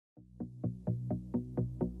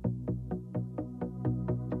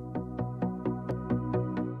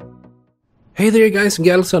Hey there guys and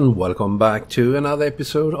gals, and welcome back to another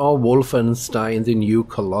episode of Wolfenstein the New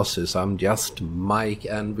Colossus. I'm just Mike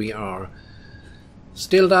and we are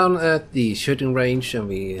still down at the shooting range, and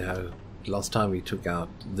we have, last time we took out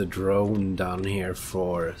the drone down here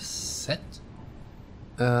for set,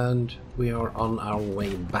 and we are on our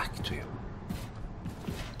way back to him.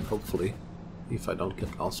 Hopefully, if I don't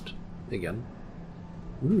get lost again.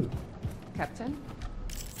 Ooh. Captain?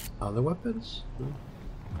 Other weapons?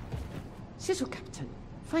 Sizzle, Captain.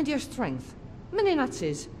 Find your strength. Many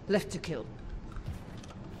Nazis left to kill.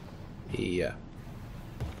 Yeah.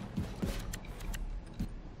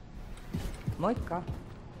 Moika.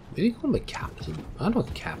 Did he call me Captain? I'm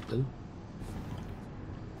not Captain.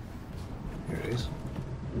 Here it is.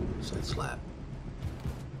 Set slab.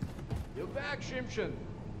 You're back, Shimshon.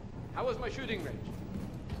 How was my shooting range?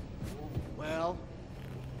 Well...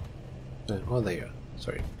 Oh, there you are.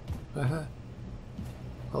 Sorry.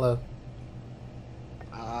 Hello.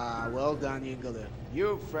 Well done, Ingele.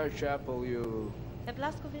 You fresh apple, you... Herr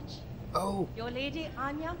Blaskovich, Oh, your lady,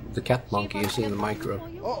 Anya? the cat monkey is in the micro.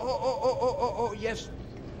 Oh, yes.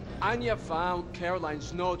 Anya found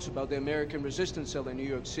Caroline's notes about the American resistance cell in New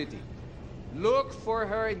York City. Look for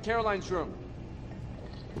her in Caroline's room.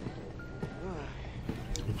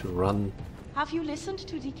 Need to run. Have you listened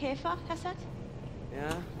to die Käfer, Herr?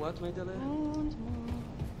 Yeah, what, my dear? Und more.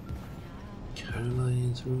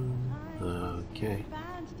 Caroline's room. Okay.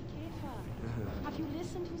 Band, die Käfer. Have you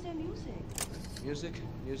listened to their music? Music?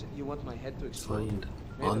 Music? You want my head to explode? Find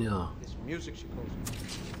Madam, Anya. It's music she calls me.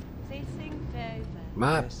 They sing very well.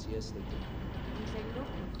 Map. Yes, they do. And they look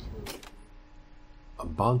too.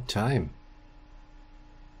 About time.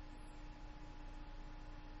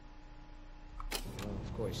 Well,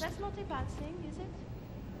 of course. That's not a bad thing, is it?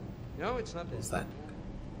 No, it's not What's this. that?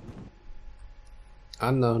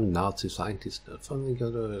 Unknown Nazi scientist. I finally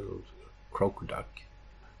got a little crocodile.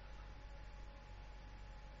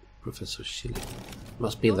 Professor Schilling.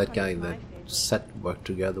 Must be that guy that Seth worked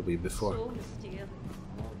together with before. So mysterious.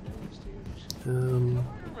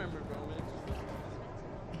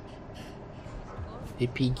 Hey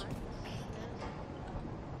pig.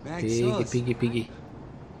 Piggy, piggy.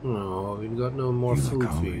 No, we've got no more food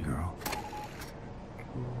for you. Girl.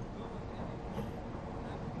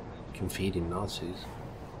 Can feed him Nazis.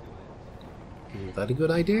 Is that a good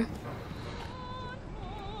idea?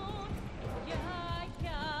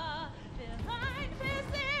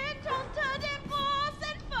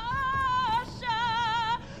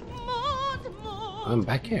 I'm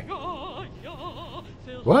back here.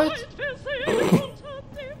 What?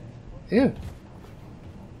 Ew.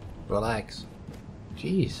 Relax.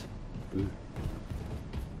 Jeez.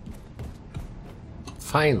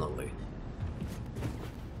 Finally.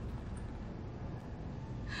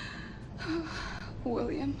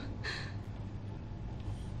 William.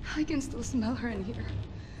 I can still smell her in here.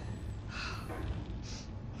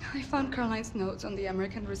 I found Caroline's notes on the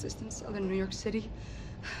American resistance cell in New York City.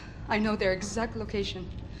 I know their exact location.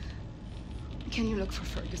 Can you look for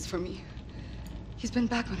Fergus for me? He's been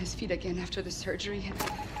back on his feet again after the surgery,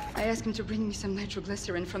 and I asked him to bring me some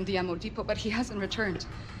nitroglycerin from the ammo depot, but he hasn't returned.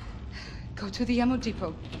 Go to the ammo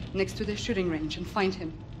depot next to the shooting range and find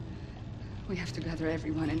him. We have to gather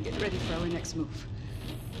everyone and get ready for our next move.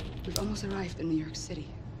 We've almost arrived in New York City.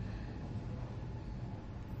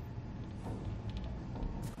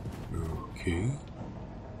 Okay.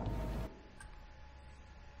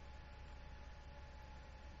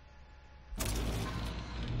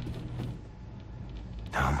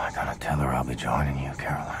 How am I gonna tell her I'll be joining you,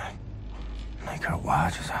 Caroline? Make her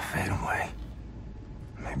watch as I fade away.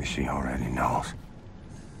 Maybe she already knows.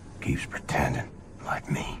 Keeps pretending, like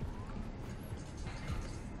me.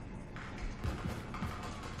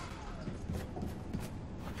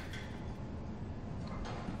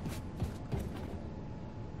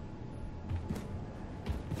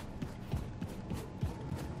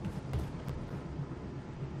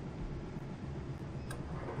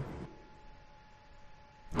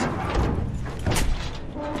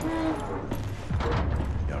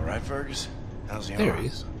 Fergus, how's the There arm? he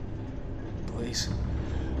is.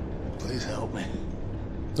 Please help me.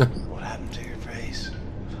 What happened to your face?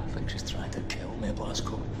 I think she's trying to kill me,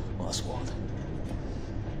 Blasco. Last word.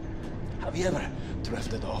 Have you ever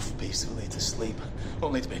drifted off peacefully to sleep,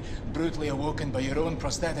 only to be brutally awoken by your own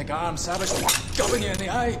prosthetic arm savagely gubbing you in the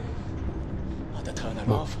eye? I had to turn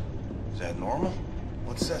her off. Is that normal?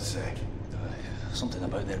 What's that say? Something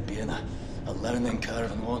about there being a learning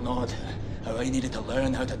curve and whatnot. How I needed to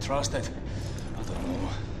learn how to trust it. I don't know.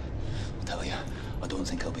 I'll tell you, I don't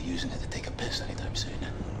think I'll be using it to take a piss anytime soon.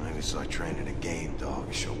 Maybe it's like training a game dog.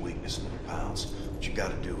 You show weakness in the pounds. What you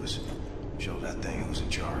gotta do is Show that thing who's in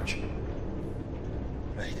charge.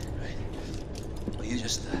 Right. Well, you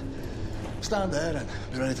just stand there and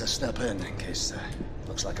be ready to step in case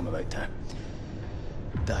looks like I'm about to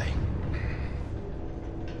die.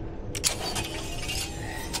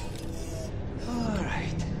 All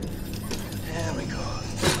right. There we go.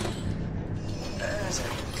 There's a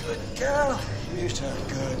good girl. Here's a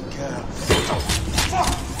good girl.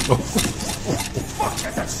 Oh, fuck! Fuck,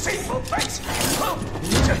 you deceitful bitch! Oh,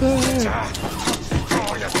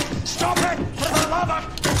 you stop it! For the love of...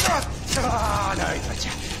 Oh, no, but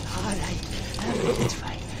you... All right, it's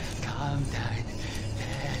fine. Calm down.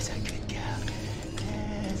 There's a good girl.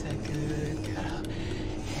 There's a good girl.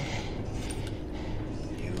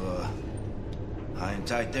 You, high and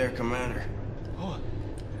tight there, Commander? Oh.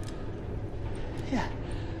 Yeah.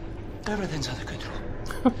 Everything's under control.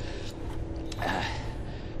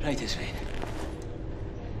 Right this way.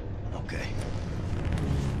 Okay.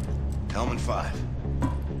 Helmet 5.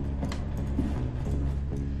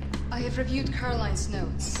 I have reviewed Caroline's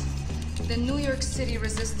notes. The New York City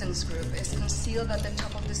resistance group is concealed at the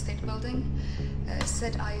top of the state building.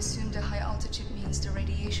 Said I assume the high altitude means the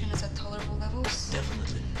radiation is at tolerable levels?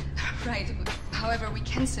 Definitely. Right. However, we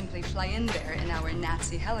can simply fly in there in our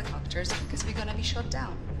Nazi helicopters because we're gonna be shot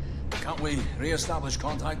down. Can't we re-establish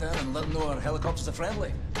contact there and let them know our helicopters are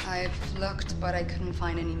friendly? I've looked, but I couldn't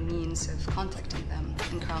find any means of contacting them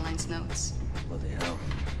in Caroline's notes. Bloody hell.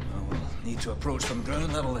 Well, we'll need to approach from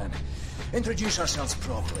ground level then. Introduce ourselves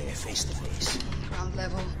properly, face to face. Ground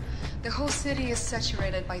level. The whole city is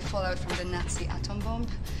saturated by fallout from the Nazi atom bomb.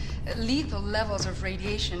 Lethal levels of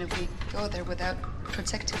radiation if we go there without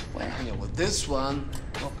protective wear. Yeah, well, this one...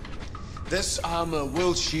 Look, this armor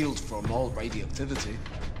will shield from all radioactivity.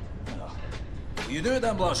 Well, will you do it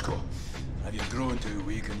then, Blasco? Have you grown too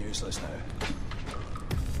weak and useless now?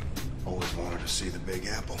 Always wanted to see the Big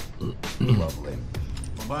Apple. Lovely.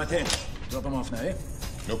 Come back in. Drop him off now, eh?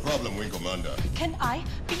 No problem, Wing Commander. Can I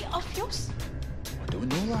be of use? I don't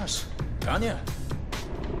know, lass. Can ya?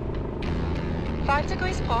 5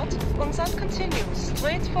 degrees port. Unsand continues.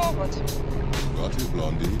 Straight forward. Got you,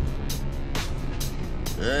 Blondie.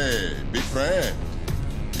 Hey, big friend.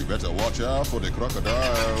 You better watch out for the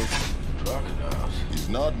crocodiles. Crocodiles? It's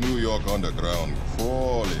not New York underground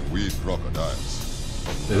crawling with crocodiles.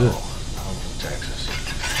 No, I'm from Texas.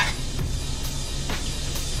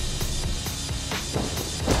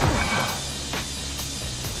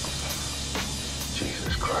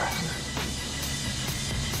 Jesus Christ.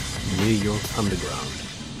 New York Underground.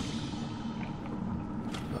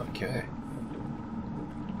 Okay.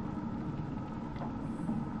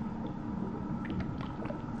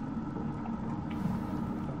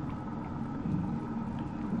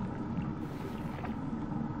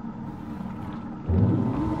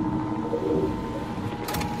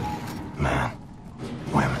 Man,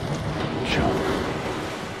 women, children.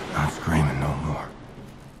 Not screaming no more.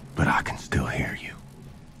 But I can still hear you.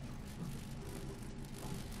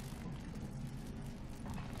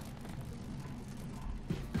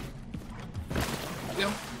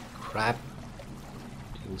 Crap.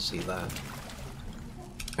 Didn't see that.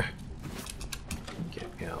 Get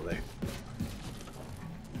me out of there.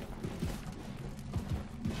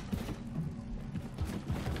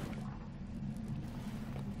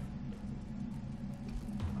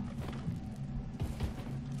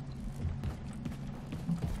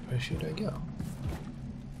 Where should I go?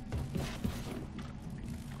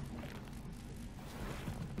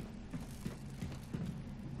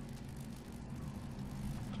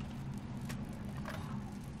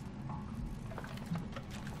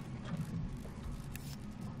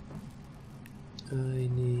 I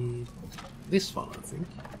need this one, I think.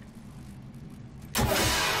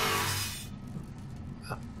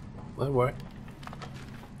 Ah, might work.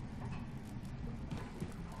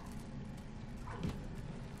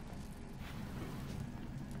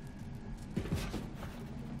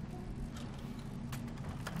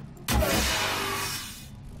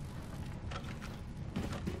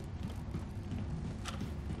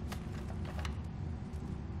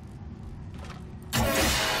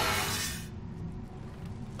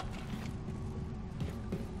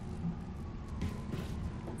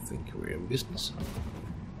 We're in business.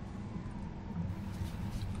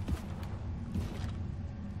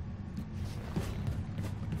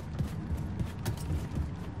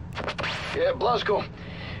 Yeah, Blasco.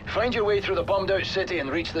 Find your way through the bombed out city and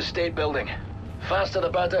reach the state building. Faster the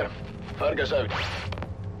better. Fergus out.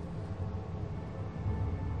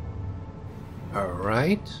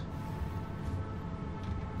 Alright.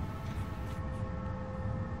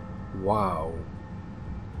 Wow.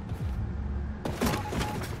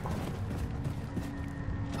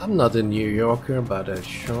 I'm not a New Yorker, but I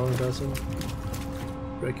sure doesn't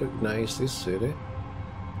recognize this city.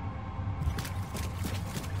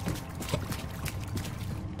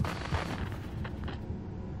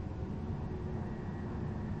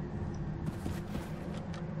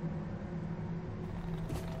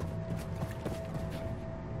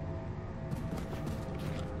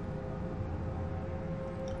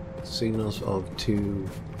 Signals of two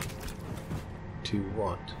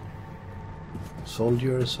what?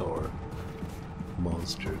 Soldiers or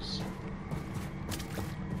monsters?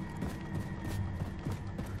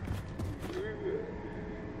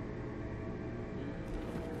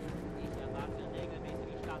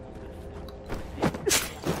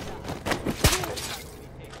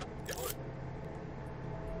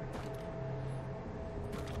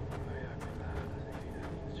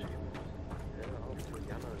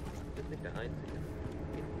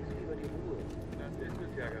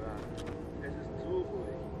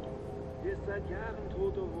 Seit Jahren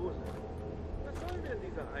tote Hose. Was soll denn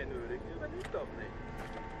dieser Einölige? Überlebt doch nicht.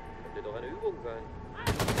 Könnte doch eine Übung sein.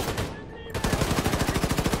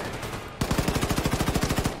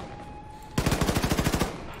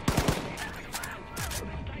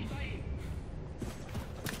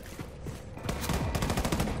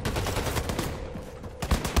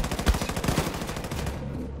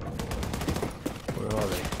 Where are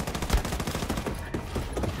they?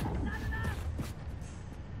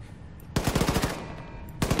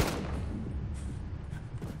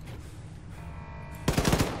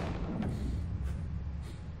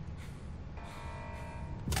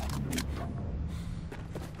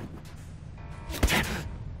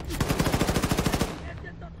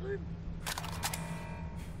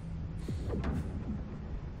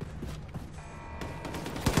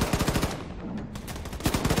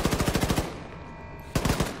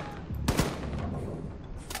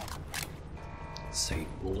 Save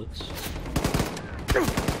bullets.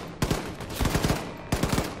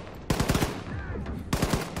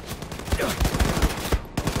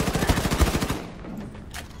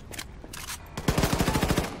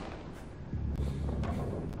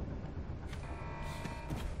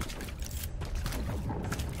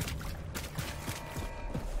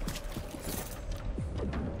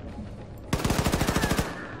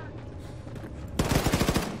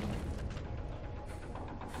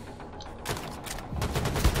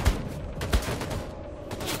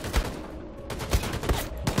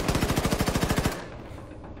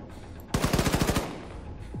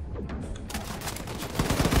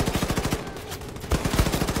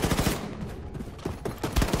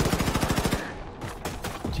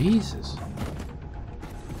 Jesus.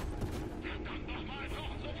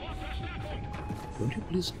 Won't you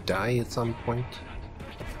please die at some point?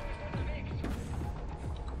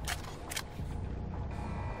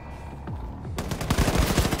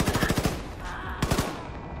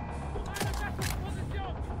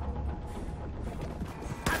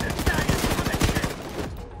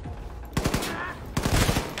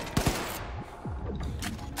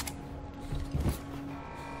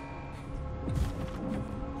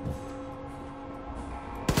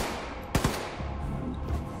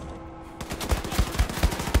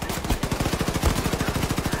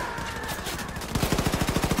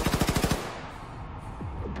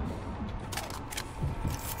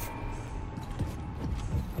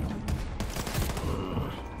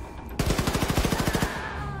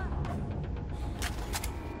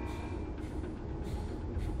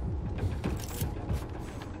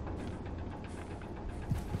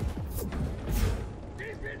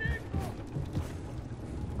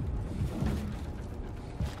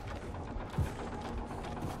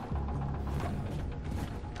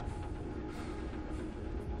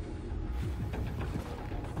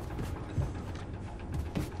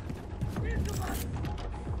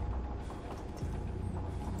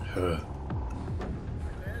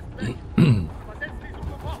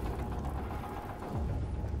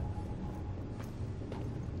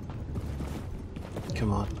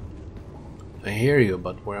 Come on. I hear you,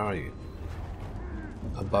 but where are you?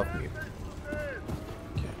 Above me.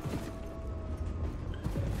 Okay.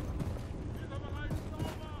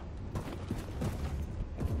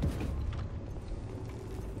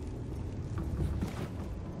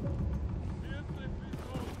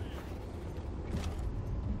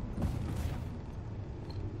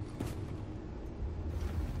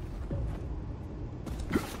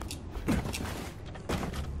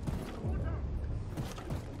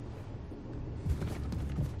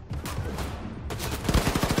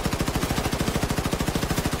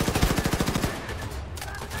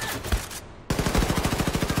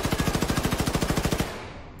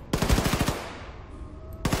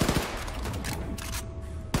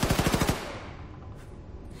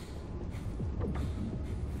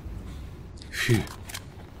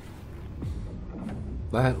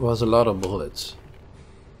 That was a lot of bullets.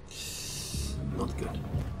 Not good.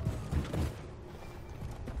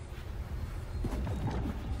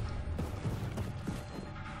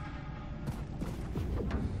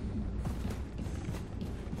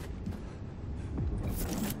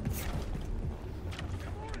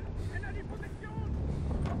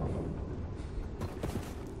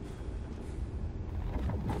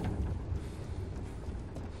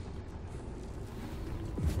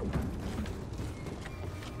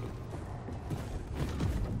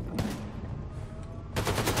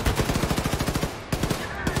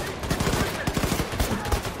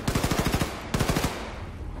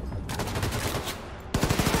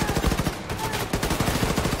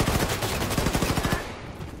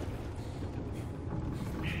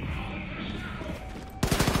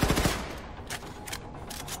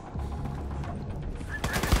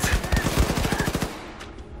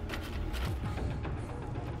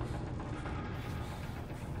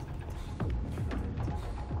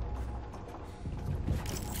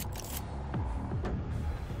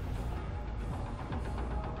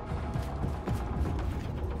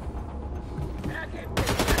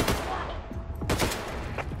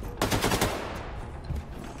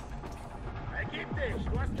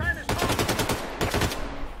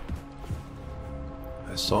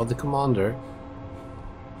 I saw the commander.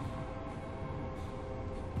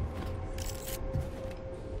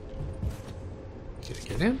 Did I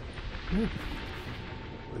get him? No.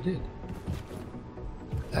 I did.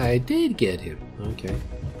 I did get him. Okay.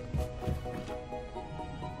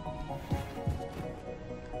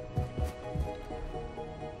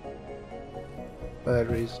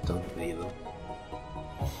 Batteries, don't need them.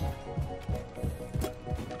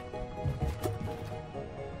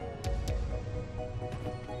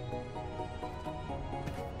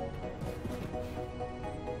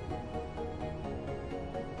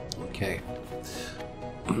 Okay.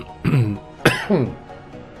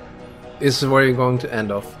 This is where you're going to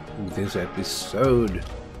end off this episode.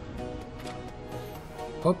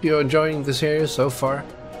 Hope you're enjoying the series so far.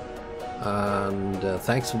 And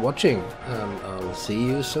thanks for watching. And I'll see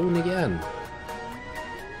you soon again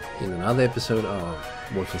in another episode of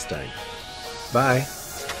Wolfenstein.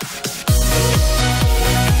 Bye.